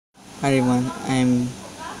Hi everyone, I'm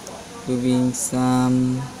doing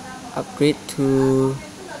some upgrade to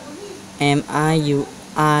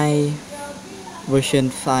MIUI version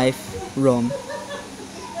 5 ROM.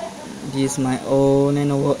 This is my old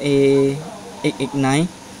Lenovo A889.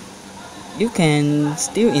 You can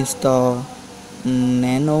still install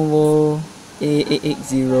Lenovo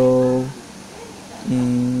A880,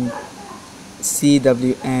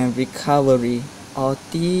 TRWP Recovery or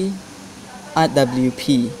TRWP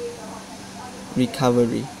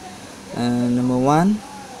Recovery. Number one,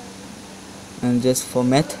 and just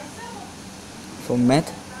format.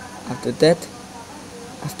 After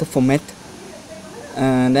format,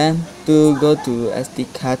 and then to go to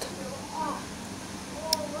SD card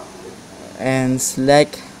and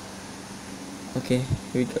select. Okay,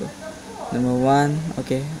 here we go. Number one.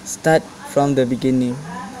 Okay, start from the beginning.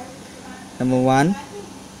 Number one,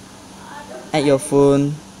 add your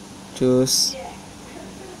phone, choose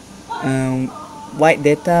white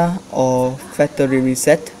data or factory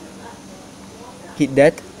reset. Hit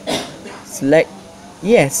that, select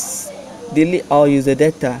yes, delete all user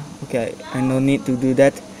data. Okay, I no need to do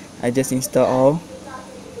that, I just install all.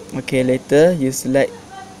 Okay, later you select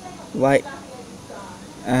white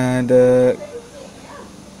the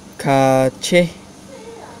cache,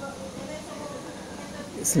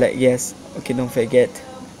 select yes. Okay, don't forget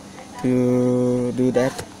to do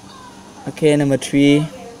that. Okay, number 3,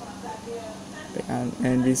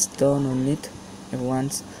 and restore, no need at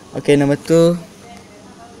once. Okay, number 2.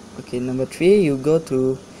 Okay, number 3, you go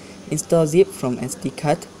to install zip from SD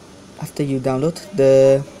card. After you download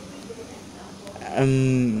the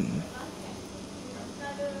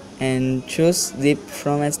and choose zip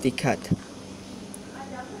from SD card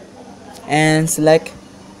and select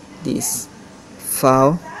this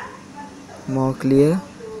file, more clear.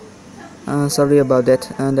 Sorry about that,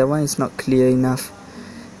 that one is not clear enough.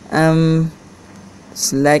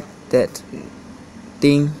 Select that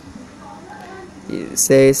thing. It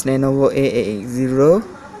says Lenovo A880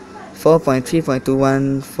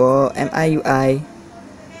 4.3.21 for MIUI.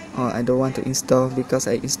 I don't want to install because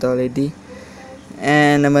I installed already.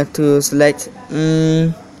 And number 2, select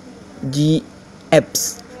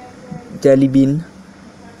GX Jelly Bean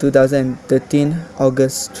 2013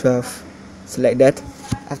 August 12. Select that.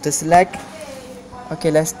 After select,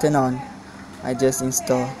 okay, let's turn on. I just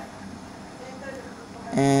install,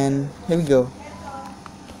 and here we go.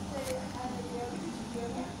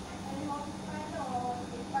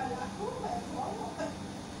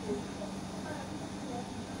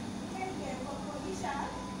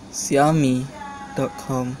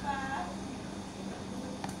 Xiaomi.com.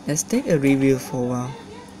 Let's take a review for a while.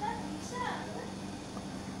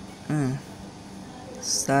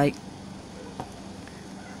 Side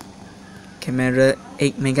camera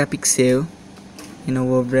 8 megapixel,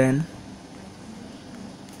 Lenovo brand.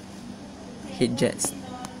 Hit jets.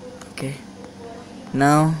 Okay,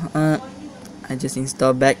 now I just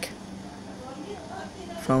install back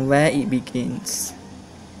from where it begins.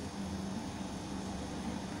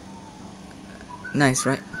 Nice,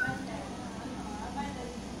 right?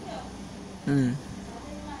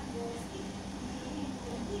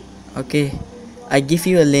 Okay, I give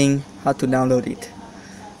you a link how to download it.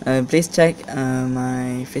 Please check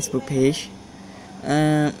my Facebook page,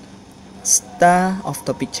 Star of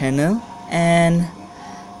Topic channel, and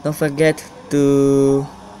don't forget to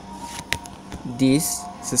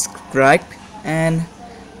subscribe, and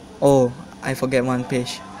I forget one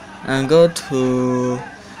page. Go to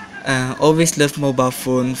Always Love Mobile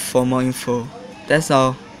Phone for more info. That's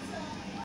all.